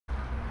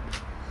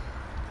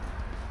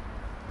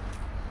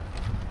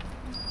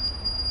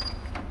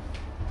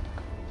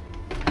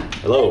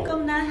Hello.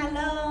 Welcome na,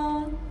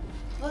 hello.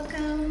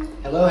 Welcome.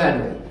 Hello,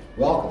 Henry.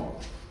 Welcome.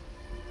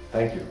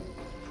 Thank you.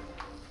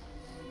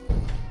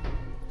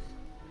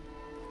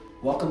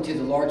 Welcome to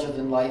the Larger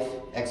Than Life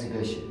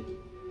exhibition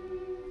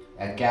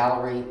at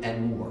Gallery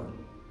and More.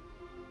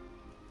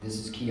 This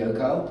is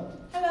Kyoko.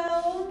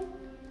 Hello.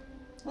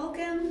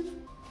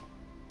 Welcome.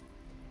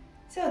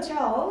 So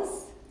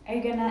Charles, are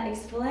you gonna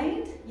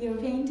explain your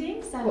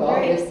paintings? I'm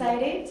very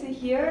excited to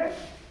hear.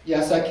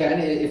 Yes, I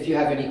can. If you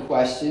have any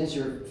questions,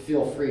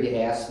 feel free to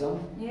ask them.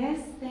 Yes,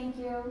 thank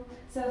you.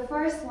 So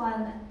first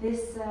one,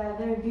 this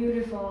very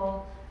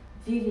beautiful,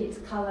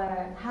 vivid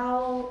color.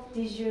 How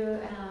did you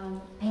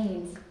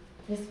paint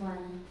this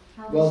one?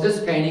 Well,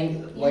 this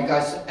painting,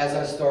 as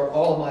I start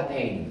all of my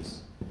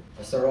paintings,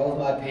 it's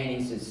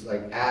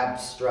like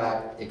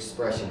abstract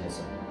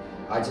expressionism.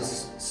 I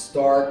just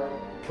start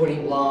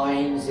putting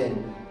lines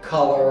and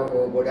color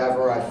or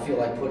whatever I feel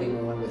like putting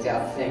on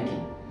without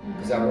thinking,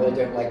 because I really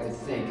don't like to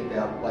think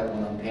about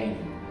when I'm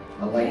painting.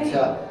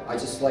 I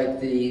just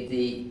like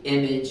the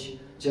image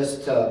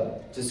just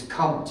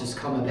come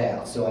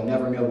about, so I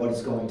never know what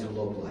it's going to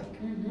look like.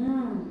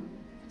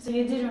 So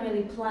you didn't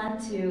really plan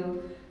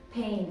to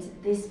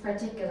paint this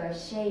particular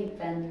shape,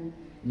 and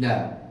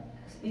No.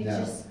 it No.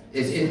 just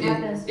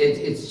happens.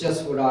 It's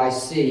just what I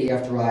see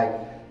after I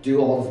do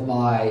all of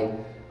my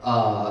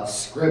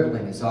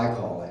scribbling, as I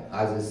call it.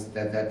 That's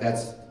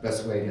the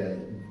best way to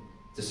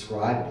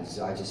describe it. Is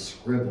I just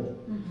scribble,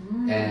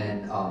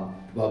 and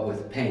but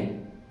with paint,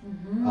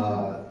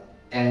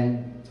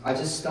 and I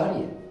just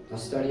study it. I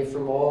study it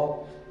from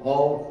all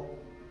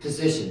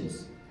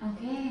positions.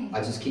 Okay. I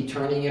just keep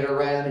turning it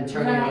around and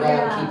turning it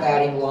around, keep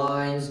adding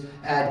lines,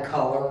 add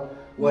color,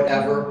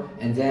 whatever,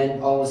 and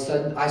then all of a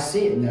sudden I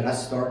see it, and then I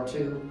start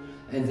to,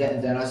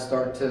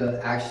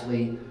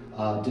 actually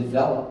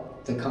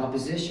develop the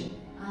composition.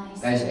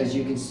 I see. As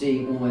you can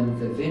see on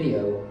the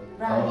video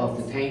of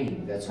the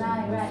painting that's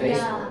on Facebook.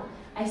 Yeah.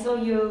 I saw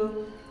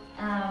you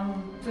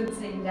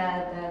putting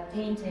the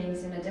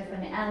paintings in a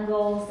different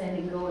angles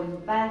and going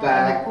back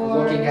and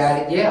forth. Looking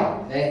at it, yeah,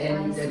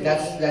 and I see.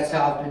 that's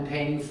how I've been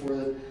painting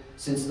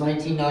since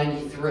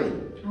 1993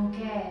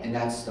 Okay. in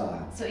that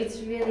style. So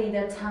it's really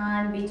the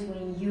time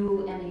between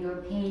you and your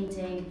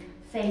painting,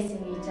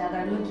 facing each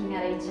other, looking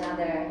at each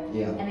other,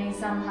 Yeah. and then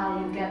somehow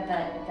you get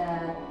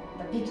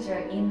the picture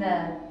in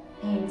the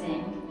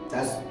painting.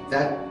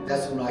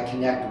 That's when I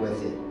connect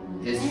with it.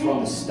 Is Okay.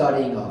 from the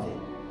studying of it.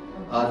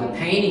 The Okay.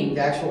 painting,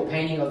 the actual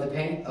painting of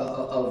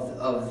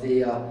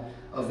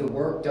the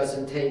work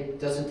doesn't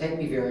take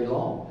me very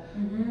long.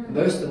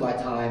 Most of my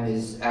time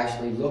is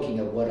actually looking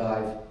at what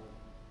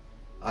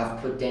I've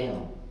put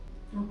down,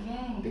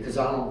 Okay. because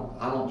I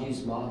don't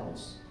use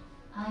models.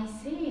 I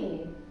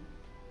see.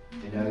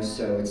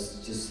 So it's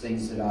just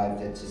things that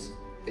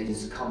they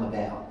just come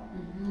about.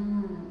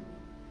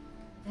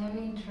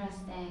 Very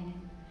interesting.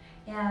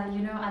 Yeah,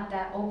 at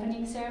the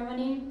opening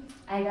ceremony,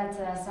 I got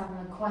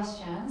some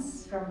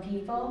questions from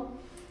people,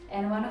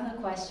 and one of the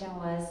questions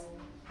was,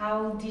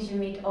 how did you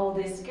meet all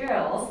these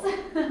girls?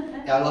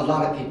 Yeah, a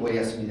lot of people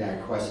ask me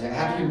that question.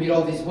 How did you meet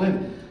all these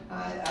women?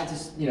 I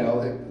just,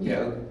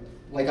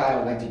 like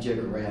I like to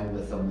joke around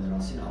with them, and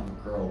I'll say, I'm a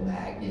girl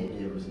magnet,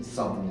 or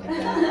something like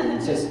that.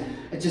 And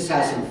it just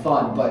has some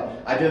fun,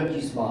 but I don't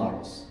use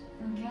models.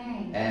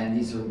 Okay. And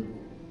these are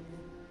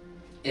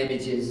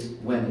images,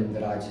 women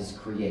that I just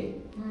create.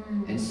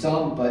 And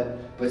some of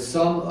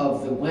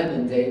the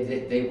women,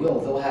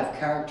 they'll have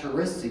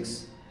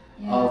characteristics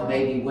of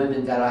maybe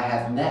women that I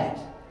have met.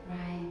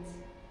 Right.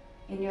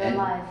 In your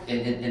life.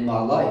 In my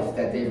life,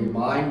 that they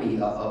remind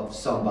me of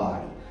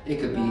somebody. It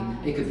could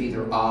be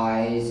their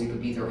eyes, it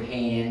could be their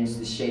hands,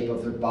 the shape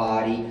of their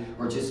body,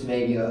 or just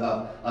maybe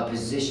a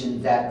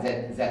position that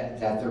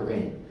they're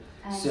in.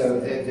 So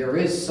there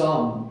is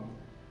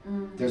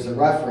there's a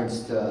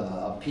reference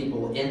to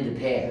people in the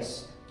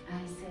past.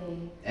 I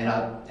see. And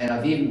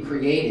I've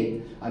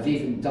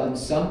even done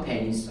some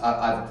paintings.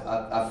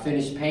 I've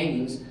finished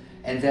paintings,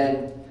 and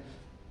then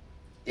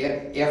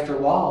after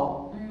a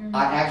while,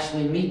 I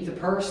actually meet the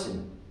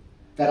person.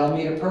 I'll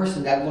meet a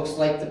person that looks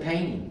like the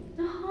painting.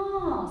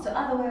 So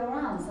other way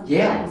around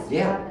sometimes.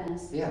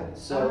 Yeah.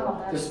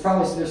 So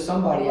there's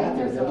somebody out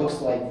there that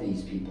looks like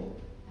these people.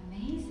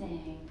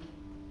 Amazing.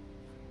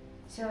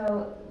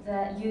 So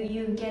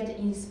you get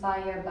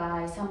inspired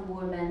by some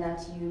women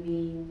that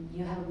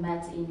you have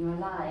met in your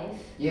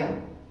life. Yeah,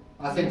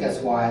 I think that's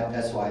why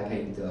I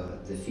paint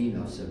the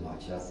females so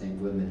much. I think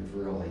women have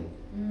really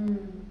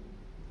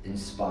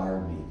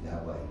inspired me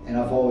that way, and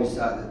I've always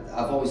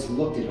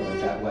looked at art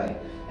that way.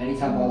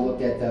 Anytime I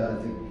looked at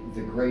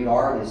the great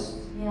artists,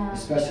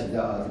 especially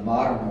the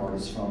modern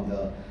artists from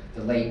the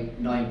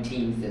late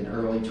 19th and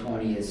early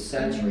 20th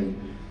century,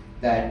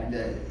 that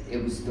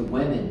it was the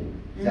women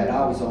that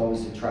I was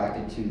always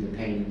attracted to, the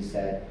paintings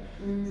that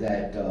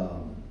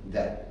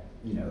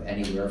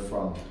anywhere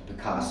from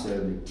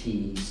Picasso,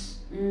 Matisse,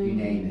 you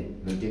name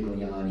it,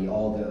 Modigliani,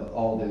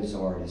 all those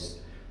artists,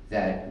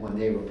 that when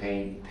they were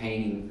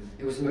painting,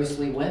 it was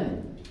mostly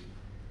women.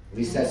 At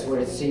least that's what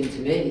it seemed to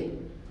me.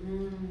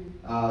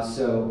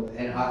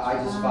 And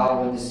I just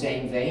follow in the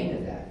same vein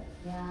of that.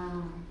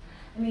 Yeah.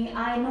 I mean,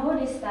 I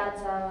noticed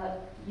that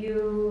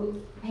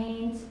you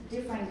paint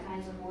different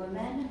kinds of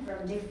women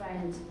from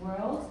different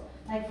worlds.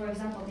 Like for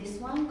example, this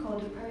one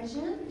called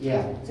Persian.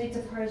 Yeah. So it's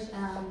a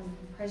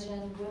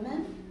Persian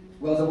woman.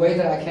 Well, the way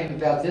that I came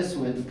about this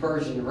one, the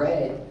Persian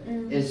Red,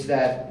 is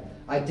that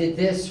I did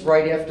this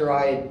right after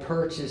I had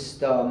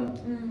purchased, I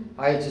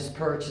had just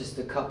purchased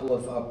a couple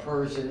of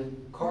Persian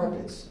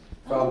carpets.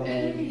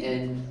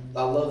 And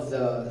I love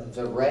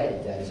the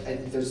red.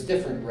 And there's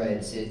different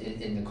reds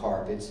in the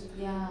carpets.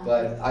 Yeah.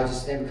 But I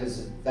just did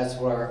because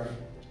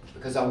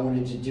because I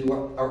wanted to do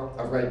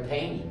a red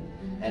painting.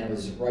 And it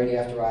was right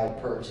after I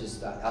had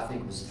purchased, I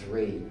think it was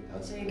 3.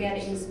 So you get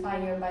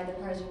inspired by the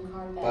Persian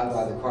carpets.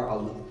 By the car,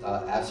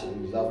 I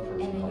absolutely love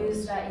Persian and carpets.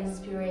 use that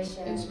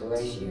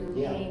inspiration to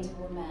yeah. paint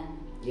women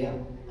Yeah.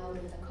 out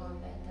of the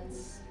carpet.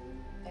 That's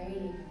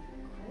very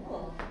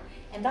cool.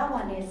 And that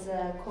one is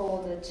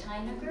called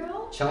China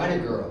Girl. China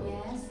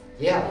Girl. Yes.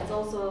 Yeah. It's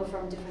also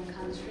from different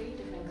country,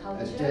 different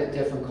culture.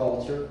 Different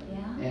culture.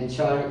 Yeah. And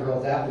China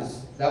Girl, that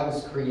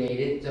was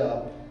created.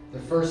 The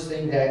first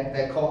thing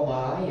that caught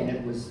my eye, and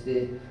it was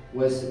the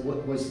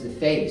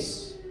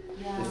face.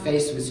 Yeah. The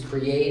face was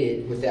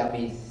created without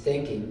me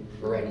thinking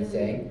or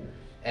anything,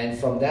 and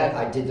from that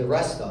I did the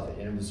rest of it.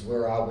 And it was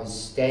where I was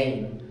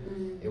staying.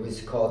 It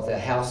was called the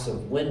House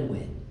of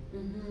Win-Win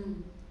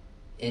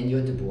in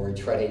Göteborg,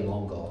 Tredje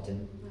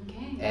Långgatan.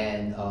 Okay.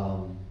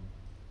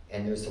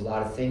 And there's a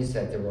lot of things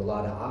there were a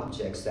lot of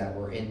objects that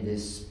were in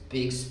this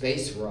big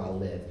space where I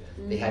live.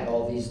 They had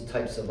all these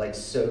types of like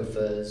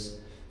sofas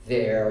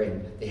there,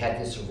 and they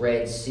had this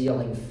red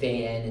ceiling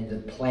fan and the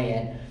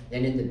plant,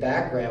 and in the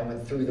background,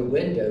 went through the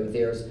window,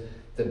 there's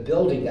the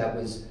building that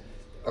was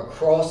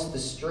across the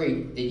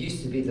street. It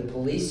used to be the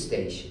police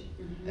station,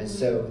 and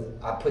so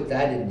I put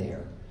that in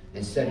there.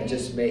 Instead of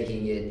just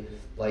making it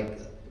like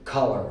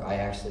color, I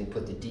actually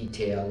put the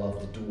detail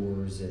of the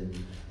doors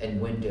and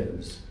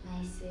windows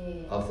I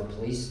see. of the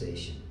police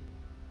station.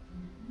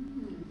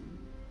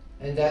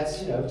 And that's,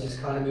 just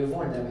kind of move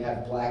on. Then we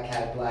have Black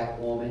Cat, Black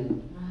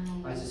Woman.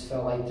 I just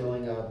felt like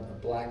doing a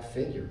black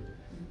figure.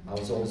 I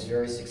was always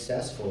very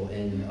successful,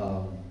 and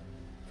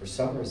for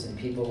some reason,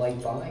 people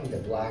like buying the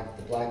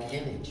black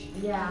image.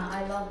 Yeah,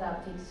 I love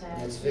that picture.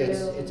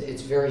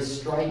 It's very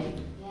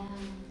striking. Yeah.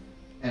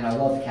 And I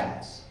love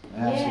cats.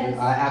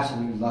 I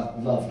absolutely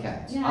love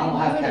cats. Yeah, I don't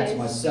have cats noticed.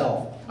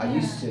 myself. I Yeah.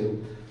 used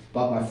to,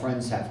 but my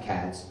friends have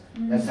cats.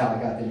 That's how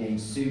I got the name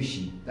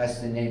Sushi. That's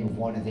the name of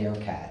one of their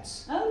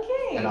cats.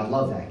 Okay. And I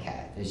love that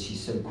cat. And she's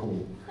so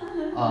cool.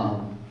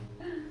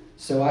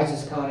 So I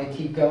just kind of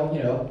keep going,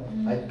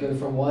 I'd go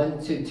from one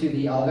to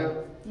the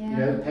other,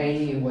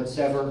 painting and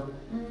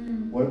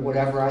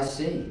whatever I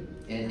see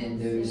in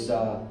those,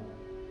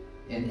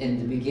 in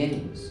the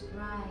beginnings.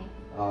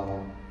 Right.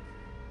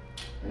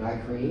 And I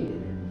create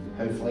it, and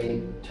hopefully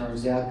it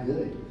turns out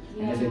good.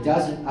 Yeah. And if it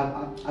doesn't,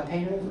 I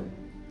paint over it.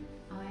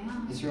 Oh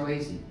yeah. It's real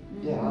easy.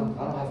 Yeah, I don't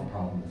have a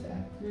problem with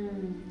that.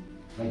 Mm.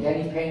 Like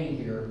any painting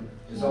here,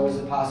 there's always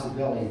a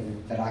possibility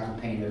that I can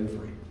paint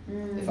over it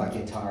if I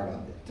get tired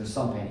of it. There's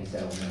some paintings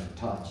that I'll never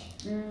touch,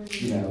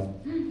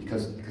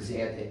 because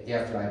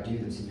after I do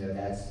this,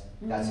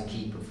 that's a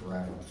keeper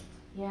forever.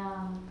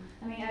 Yeah.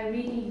 I mean, I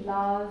really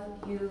love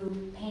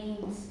you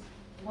paint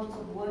lots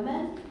of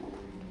women,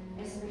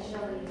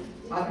 especially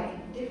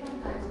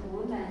different kinds of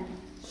women.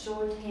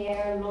 Short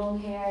hair, long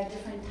hair,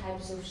 different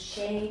types of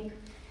shape.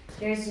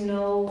 There's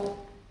no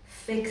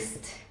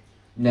fixed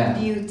No.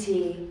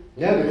 beauty.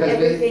 No, because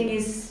everything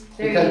is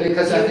very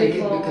because I think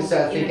beautiful in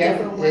a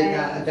different way.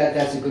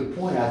 that's a good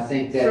point. I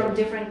think that From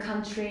different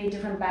country,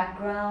 different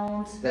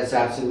backgrounds, that's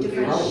absolutely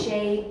different right.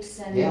 shapes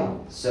and Yeah.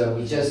 So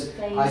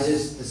I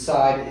just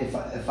decide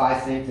if I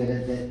think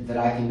that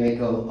I can make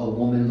a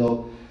woman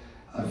look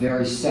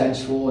very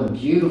sensual and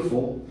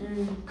beautiful,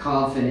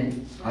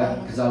 confident,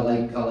 because I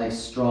like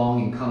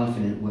strong and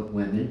confident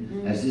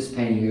women. As this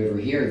painting over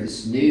here,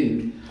 this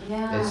nude,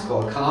 it's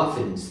called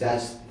Confidence.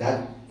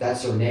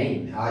 That's her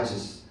name.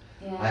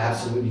 I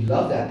absolutely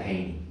love that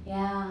painting.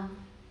 Yeah.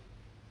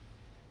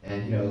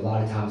 And a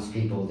lot of times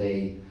people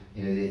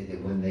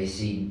when they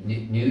see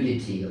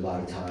nudity, a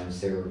lot of times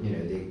they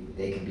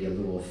can be a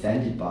little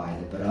offended by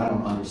it, but I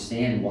don't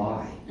understand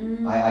why.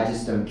 I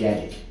just don't get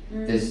it.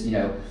 This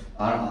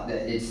I don't.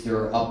 It's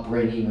their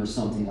upbringing or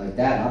something like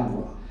that.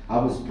 I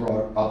was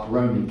brought up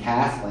Roman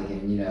Catholic,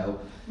 and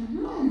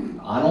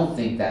I don't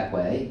think that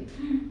way.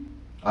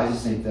 I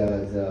just think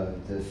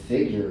the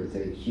figure,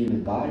 the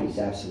human body is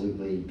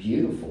absolutely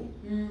beautiful.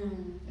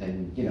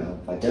 And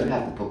if I don't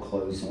have to put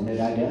clothes on it,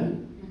 I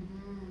don't.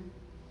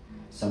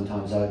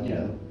 Sometimes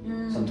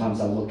sometimes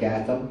I look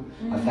at them.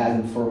 I've had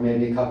them for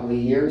maybe a couple of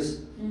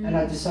years, and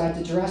I decide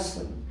to dress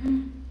them.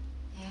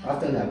 I've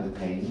done that with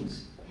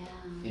paintings.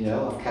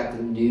 I've kept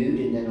them nude,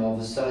 and then all of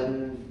a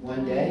sudden,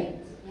 one day,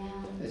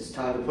 it's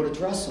time to put a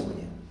dress on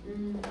you.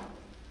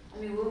 I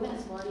mean,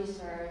 women's bodies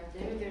are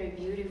very, very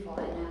beautiful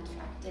and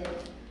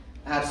attractive.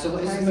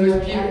 Absolutely,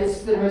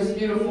 it's the most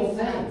beautiful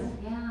thing.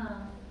 Yeah.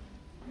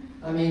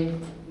 I mean,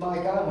 my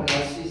God, when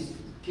I see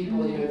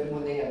people, you know,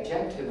 when they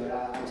object to it,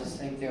 I just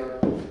think they're,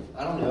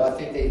 I don't know, I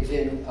think they've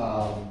been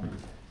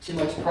too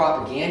much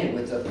propaganda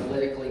with the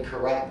politically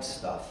correct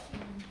stuff.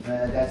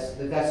 That's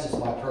just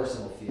my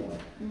personal feeling.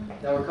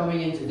 Now we're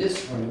coming into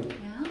this room,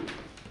 Yeah.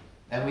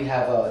 and we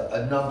have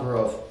a number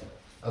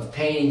of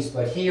paintings,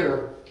 but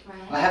here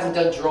Right. I haven't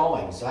done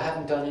drawings. I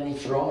haven't done any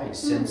drawings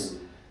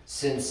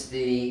since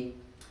the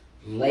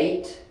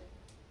late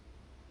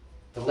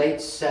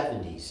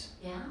 70s.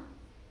 Yeah.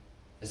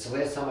 It's the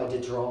last time I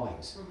did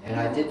drawings. And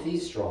I did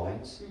these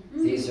drawings.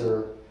 Mhm. These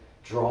are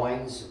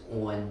drawings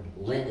on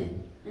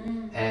linen.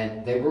 Mm.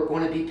 And they were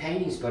going to be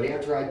paintings, but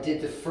after I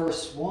did the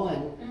first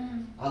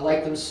one, I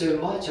liked them so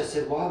much, I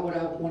said, why would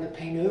I want to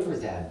paint over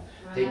them?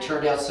 They Right.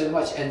 turned out so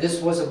much. And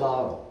this was a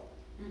model.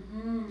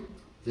 Mm-hmm.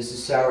 This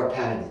is Sarah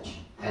Panage.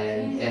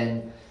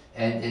 Okay.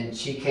 And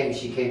she came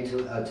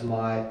to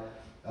my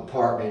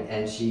apartment,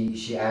 and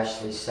she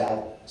actually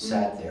sat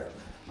there.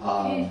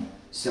 Okay.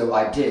 So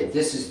I did.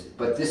 This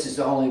is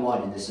the only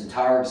one in this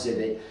entire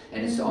exhibit,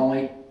 and it's the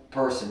only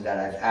person that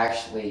I've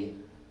actually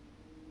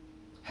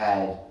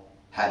had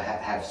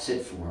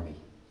sit for me,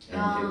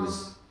 and it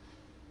was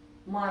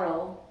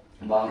Model.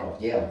 a model.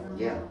 Yeah.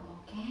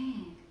 Okay.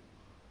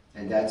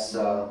 And that's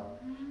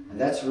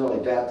really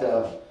about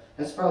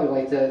that's probably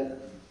like that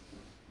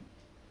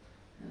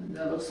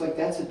looks like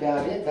that's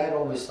about it. That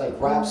almost like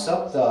wraps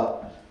up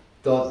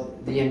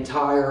the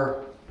entire.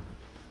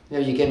 You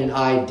know, you get an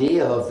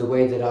idea of the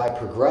way that I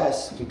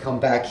progress. We come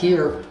back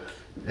here,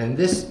 and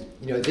this,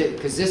 you know,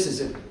 because this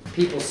is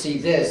people see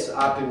this.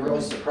 I've been really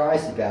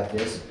surprised about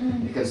this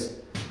because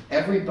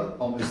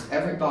almost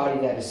everybody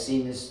that has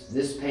seen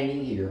this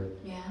painting here.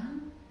 Yeah.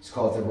 It's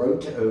called The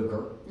Road to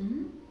Ochre.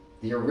 Mm-hmm.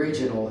 The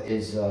original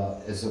is a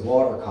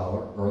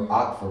watercolor or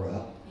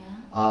aquarelle,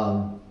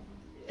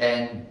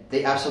 and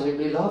they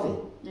absolutely love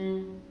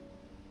it.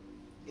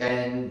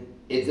 And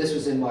this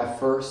was in my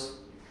first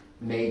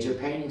major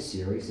painting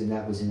series, and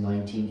that was in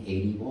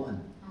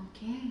 1981.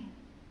 Okay.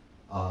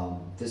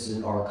 This is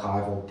an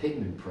archival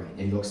pigment print.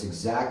 It looks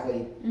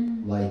exactly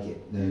like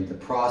it. The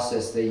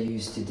process they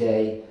use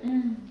today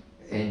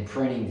in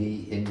printing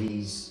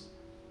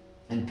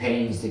in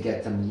paintings to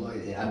get them,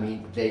 I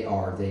mean, they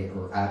are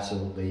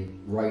absolutely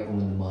right on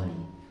the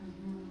money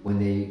when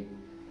they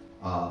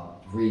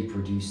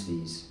reproduce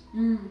these.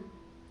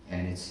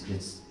 And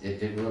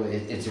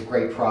it's a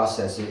great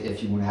process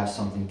if you want to have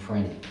something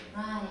printed.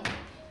 Right.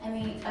 I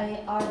mean,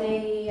 are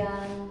they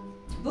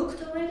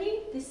booked already?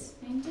 This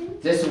painting?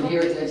 This one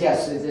here,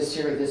 yes. This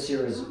here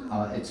is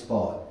it's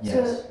bought. Yes.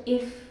 So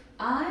if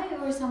I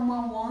or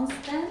someone wants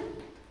them,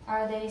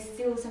 are they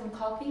still some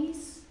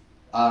copies?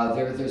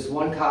 There's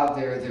one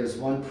copy. There's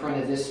one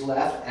print of this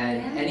left, and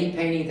Yeah. any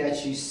painting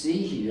that you see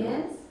here,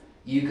 Yes.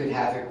 you could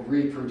have it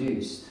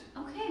reproduced.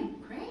 Okay,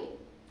 great.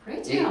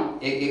 Great to know.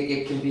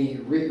 It can be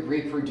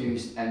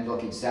reproduced and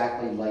look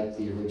exactly like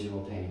the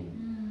original painting.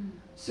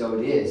 So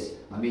it is.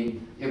 I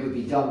mean, it would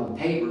be done on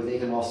paper. They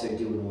can also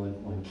do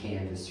it on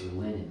canvas or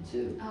linen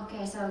too.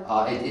 Okay, so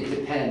It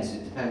depends.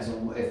 It depends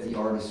on if the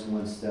artist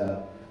wants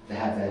to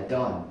have that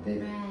done.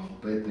 right.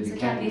 But So it it can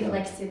can be be done.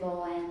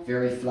 flexible and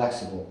Very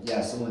flexible.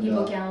 Yeah, someone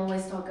people can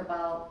always talk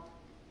about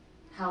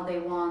how they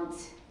want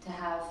to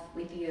have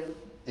with you.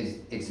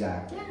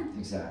 Exactly. Yeah,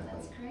 Exactly.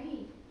 That's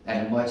great.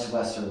 At a much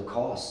lesser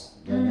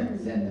cost than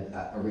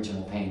the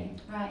original painting.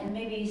 Right, and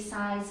maybe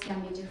size can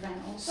be different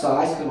also.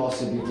 Size can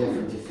also be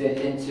different to fit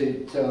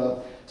into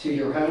to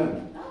your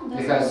home. Oh, that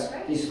Because sounds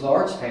great. these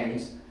large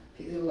paintings,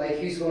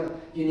 like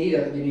you need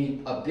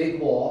a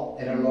big wall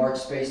and a large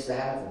space to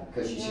have them,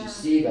 because you Yeah. should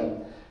see them.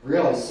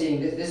 Really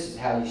seeing this is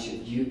how you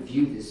should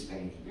view this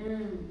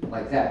painting,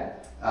 like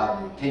that.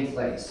 Right. Pink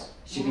lace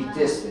should Wow. be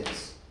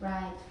distance, Right,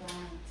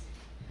 right.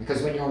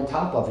 because when you're on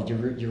top of it,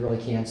 you really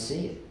can't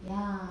see it.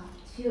 Yeah,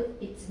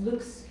 it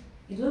looks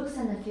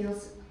and it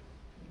feels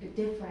a bit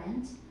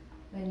different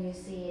when you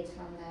see it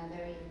from the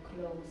very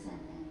close and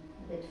then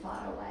a bit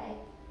far away.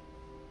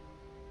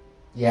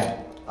 Yeah,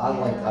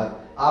 Yeah.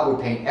 I would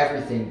paint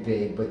everything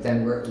big, but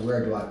then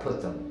where do I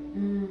put them?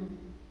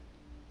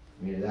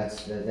 You know,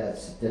 that's the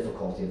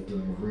difficulty of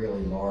doing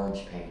really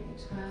large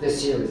paintings. Right.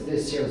 This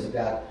here is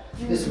about,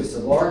 this was the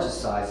largest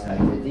size that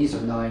I did. These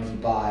are 90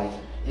 by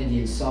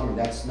Indian Summer.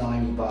 That's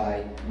 90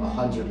 by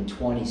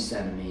 120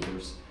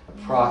 centimeters,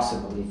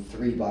 approximately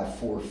 3 by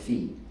 4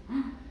 feet.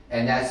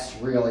 And that's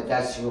really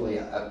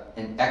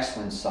an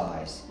excellent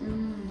size.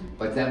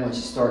 But then once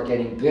you start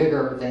getting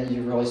bigger, then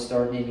you really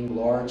start needing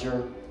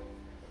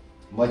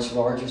much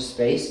larger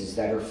spaces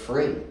that are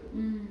free.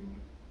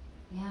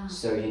 Yeah.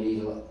 So you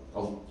need a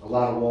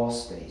lot of wall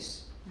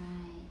space.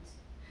 Right.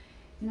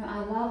 You know, I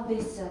love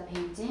this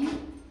painting,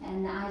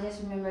 and I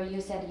just remember you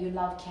said you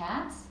love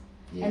cats,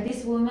 Yeah. and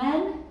this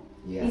woman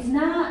Yeah. is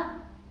not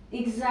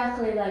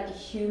exactly like a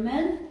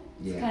human.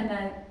 It's Yeah. kind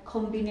of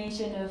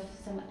combination of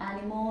some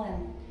animal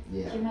and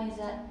Yeah. human.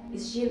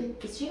 Is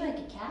she like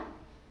a cat?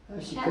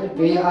 She Cat could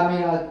be. woman? I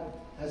mean,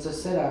 as I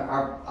said,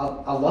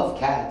 I love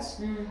cats.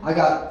 Mm. I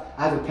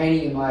have a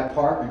painting in my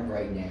apartment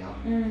right now.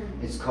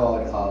 It's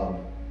called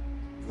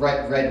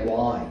red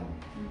wine.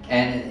 Okay.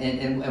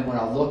 And when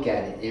I look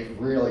at it, it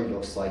really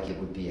looks like it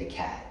would be a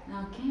cat.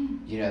 Okay.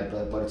 You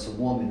know, but it's a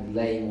woman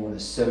laying on a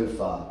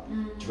sofa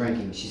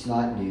drinking. She's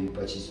not nude,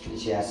 but she's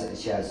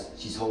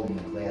holding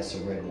a glass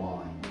of red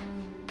wine,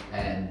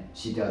 and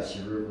she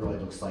really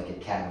looks like a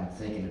cat. I'm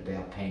thinking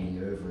about painting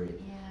over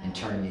it and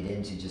turning it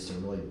into just a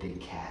really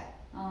big cat.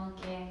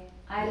 Okay.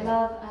 I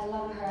Yeah.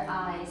 love her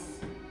eyes.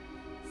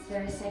 It's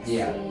very sexy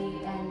Yeah.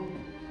 and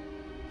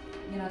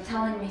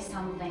telling me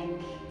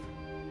something.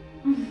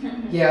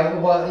 Yeah,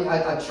 well,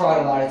 I tried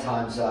a lot of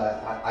times.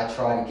 I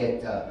try to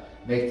get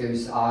make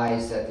those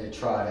eyes that they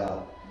try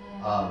to.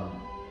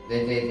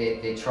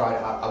 They try to.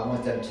 I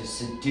want them to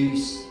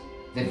seduce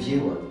the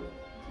viewer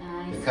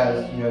I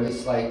because see.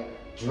 it's like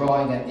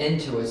drawing them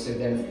into it. So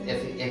then,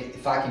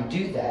 if I can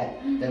do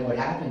that, then what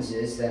happens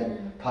is that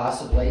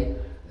possibly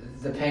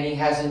the painting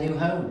has a new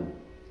home.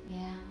 Yeah.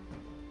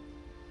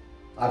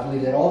 I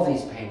believe that all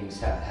these paintings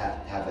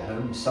have a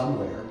home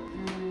somewhere.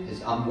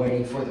 I'm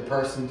waiting for the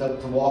person to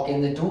walk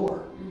in the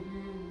door,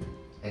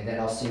 and then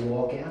I'll see them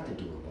walk out the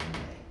door one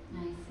day.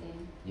 I see.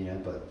 You know,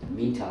 but in the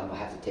meantime, I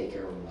have to take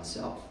care of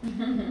myself.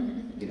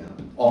 You know,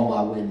 all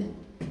my women.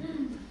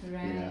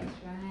 Right, Yeah.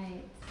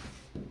 right.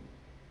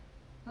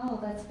 Oh,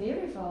 that's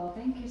beautiful.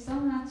 Thank you so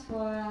much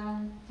for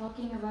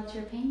talking about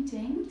your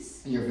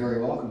paintings. You're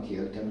very welcome,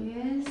 Kyoto.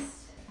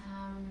 Yes.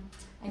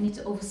 I need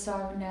to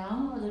observe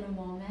now a little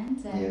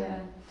moment, and Yeah.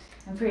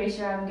 I'm pretty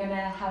sure I'm gonna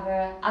have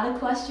other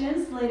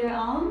questions later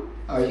on.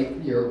 Oh,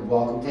 you're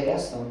welcome to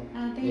ask them.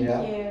 Thank You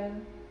know? you.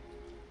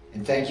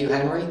 And thank you,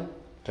 Henry,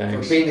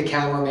 Thanks. for being the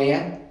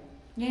cameraman.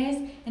 Yes,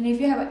 and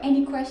if you have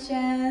any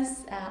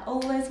questions,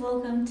 always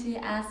welcome to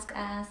ask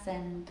us,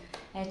 and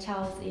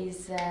Charles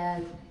is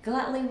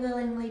gladly,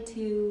 willingly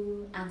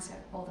to answer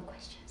all the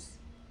questions.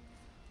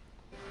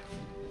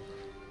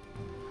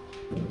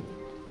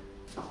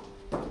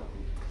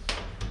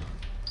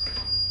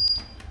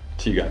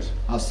 See you guys.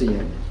 I'll see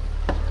you.